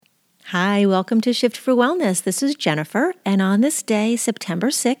Hi, welcome to Shift for Wellness. This is Jennifer, and on this day, September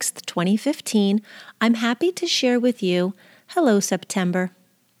 6th, 2015, I'm happy to share with you, Hello September.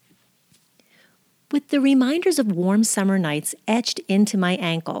 With the reminders of warm summer nights etched into my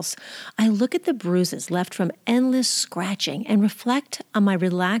ankles, I look at the bruises left from endless scratching and reflect on my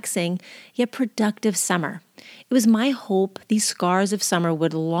relaxing yet productive summer. It was my hope these scars of summer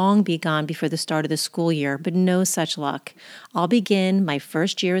would long be gone before the start of the school year, but no such luck. I'll begin my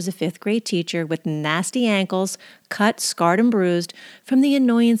first year as a fifth grade teacher with nasty ankles, cut, scarred, and bruised from the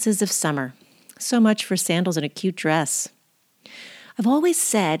annoyances of summer. So much for sandals and a cute dress. I've always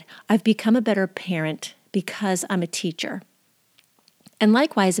said I've become a better parent because I'm a teacher, and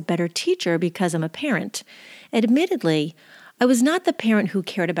likewise a better teacher because I'm a parent. Admittedly, I was not the parent who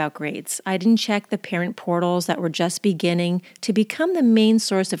cared about grades. I didn't check the parent portals that were just beginning to become the main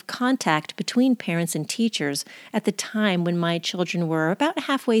source of contact between parents and teachers at the time when my children were about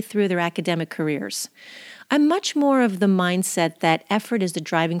halfway through their academic careers. I'm much more of the mindset that effort is the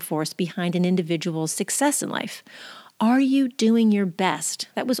driving force behind an individual's success in life. Are you doing your best?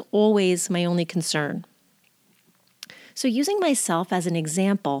 That was always my only concern. So using myself as an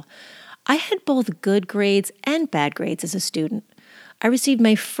example, I had both good grades and bad grades as a student. I received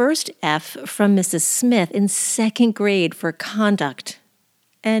my first F from Mrs. Smith in second grade for conduct.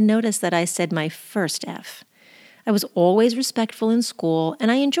 And notice that I said my first F. I was always respectful in school, and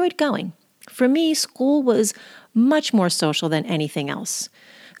I enjoyed going. For me, school was much more social than anything else.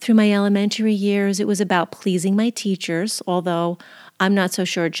 Through my elementary years, it was about pleasing my teachers, although I'm not so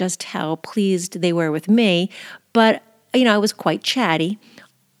sure just how pleased they were with me. But, I was quite chatty.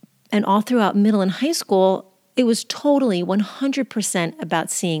 And all throughout middle and high school, it was totally 100%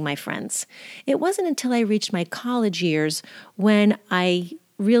 about seeing my friends. It wasn't until I reached my college years when I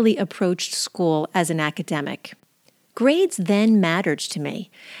really approached school as an academic. Grades then mattered to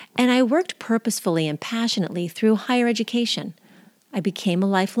me, and I worked purposefully and passionately through higher education. I became a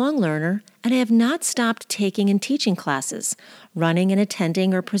lifelong learner, and I have not stopped taking and teaching classes, running and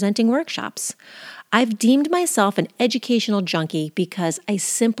attending or presenting workshops. I've deemed myself an educational junkie because I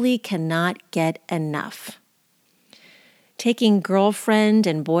simply cannot get enough. Taking girlfriend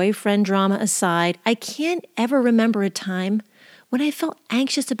and boyfriend drama aside, I can't ever remember a time when I felt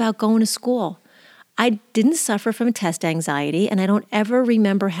anxious about going to school. I didn't suffer from test anxiety, and I don't ever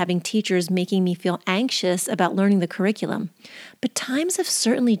remember having teachers making me feel anxious about learning the curriculum. But times have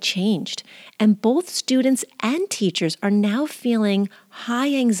certainly changed, and both students and teachers are now feeling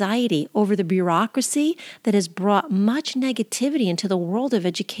high anxiety over the bureaucracy that has brought much negativity into the world of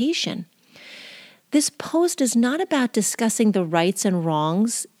education. This post is not about discussing the rights and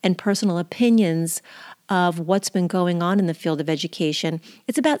wrongs and personal opinions of what's been going on in the field of education.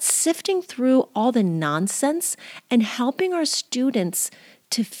 It's about sifting through all the nonsense and helping our students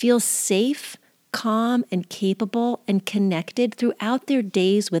to feel safe, calm, and capable and connected throughout their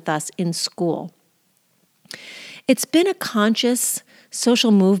days with us in school. It's been a conscious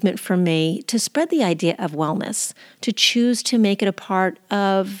social movement for me to spread the idea of wellness, to choose to make it a part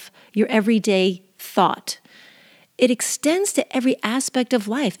of your everyday thought. It extends to every aspect of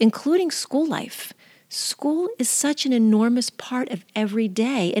life, including school life. School is such an enormous part of every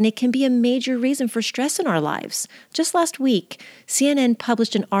day, and it can be a major reason for stress in our lives. Just last week, CNN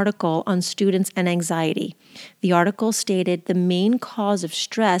published an article on students and anxiety. The article stated the main cause of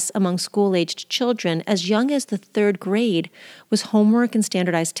stress among school-aged children as young as the third grade was homework and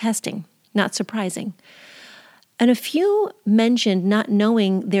standardized testing. Not surprising. And a few mentioned not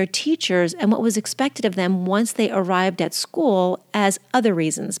knowing their teachers and what was expected of them once they arrived at school as other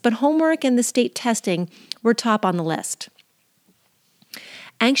reasons. But homework and the state testing were top on the list.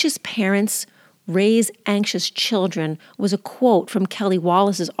 Anxious parents raise anxious children was a quote from Kelly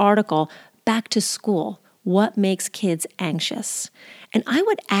Wallace's article, Back to School, What Makes Kids Anxious? And I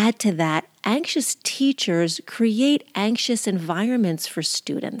would add to that, anxious teachers create anxious environments for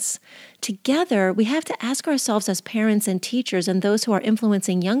students. Together, we have to ask ourselves as parents and teachers and those who are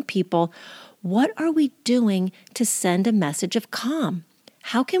influencing young people, what are we doing to send a message of calm?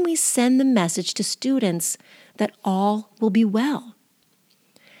 How can we send the message to students that all will be well?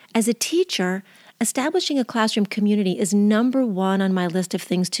 As a teacher, establishing a classroom community is number one on my list of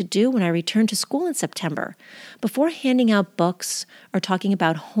things to do when I return to school in September. Before handing out books or talking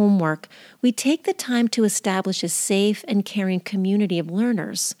about homework, we take the time to establish a safe and caring community of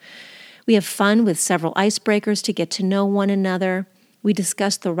learners. We have fun with several icebreakers to get to know one another. We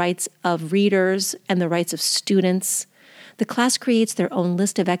discuss the rights of readers and the rights of students. The class creates their own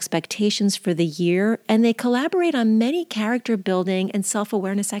list of expectations for the year, and they collaborate on many character building and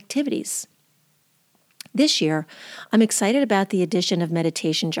self-awareness activities. This year, I'm excited about the addition of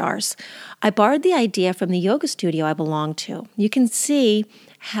meditation jars. I borrowed the idea from the yoga studio I belong to. You can see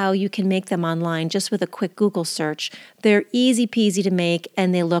how you can make them online just with a quick Google search. They're easy peasy to make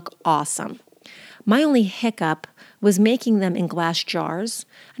and they look awesome. My only hiccup was making them in glass jars.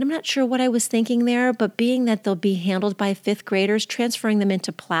 And I'm not sure what I was thinking there, but being that they'll be handled by fifth graders, transferring them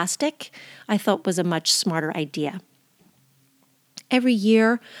into plastic, I thought was a much smarter idea. Every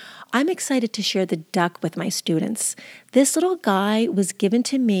year, I'm excited to share the duck with my students. This little guy was given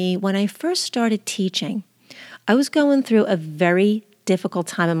to me when I first started teaching. I was going through a very difficult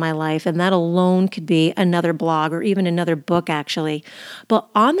time in my life, and that alone could be another blog or even another book, actually. But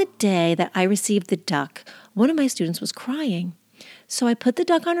on the day that I received the duck, one of my students was crying. So I put the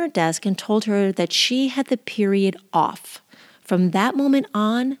duck on her desk and told her that she had the period off. From that moment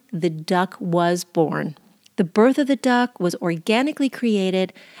on, the duck was born. The birth of the duck was organically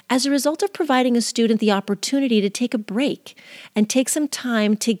created as a result of providing a student the opportunity to take a break and take some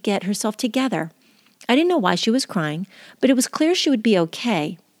time to get herself together. I didn't know why she was crying, but it was clear she would be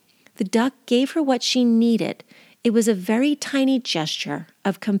okay. The duck gave her what she needed. It was a very tiny gesture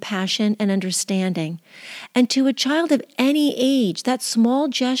of compassion and understanding. And to a child of any age, that small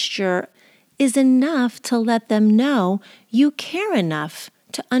gesture is enough to let them know you care enough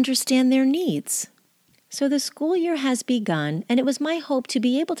to understand their needs. So the school year has begun, and it was my hope to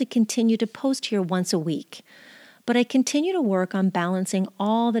be able to continue to post here once a week. But I continue to work on balancing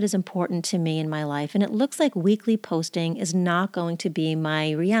all that is important to me in my life, and it looks like weekly posting is not going to be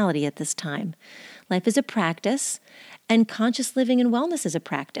my reality at this time. Life is a practice, and conscious living and wellness is a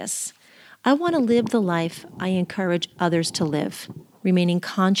practice. I want to live the life I encourage others to live. Remaining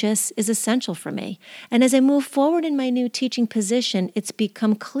conscious is essential for me. And as I move forward in my new teaching position, it's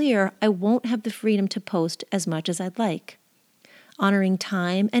become clear I won't have the freedom to post as much as I'd like. Honoring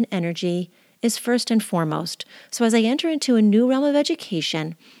time and energy is first and foremost. So as I enter into a new realm of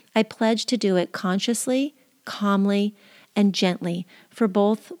education, I pledge to do it consciously, calmly, and gently for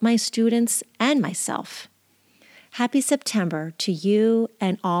both my students and myself. Happy September to you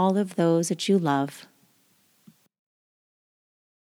and all of those that you love.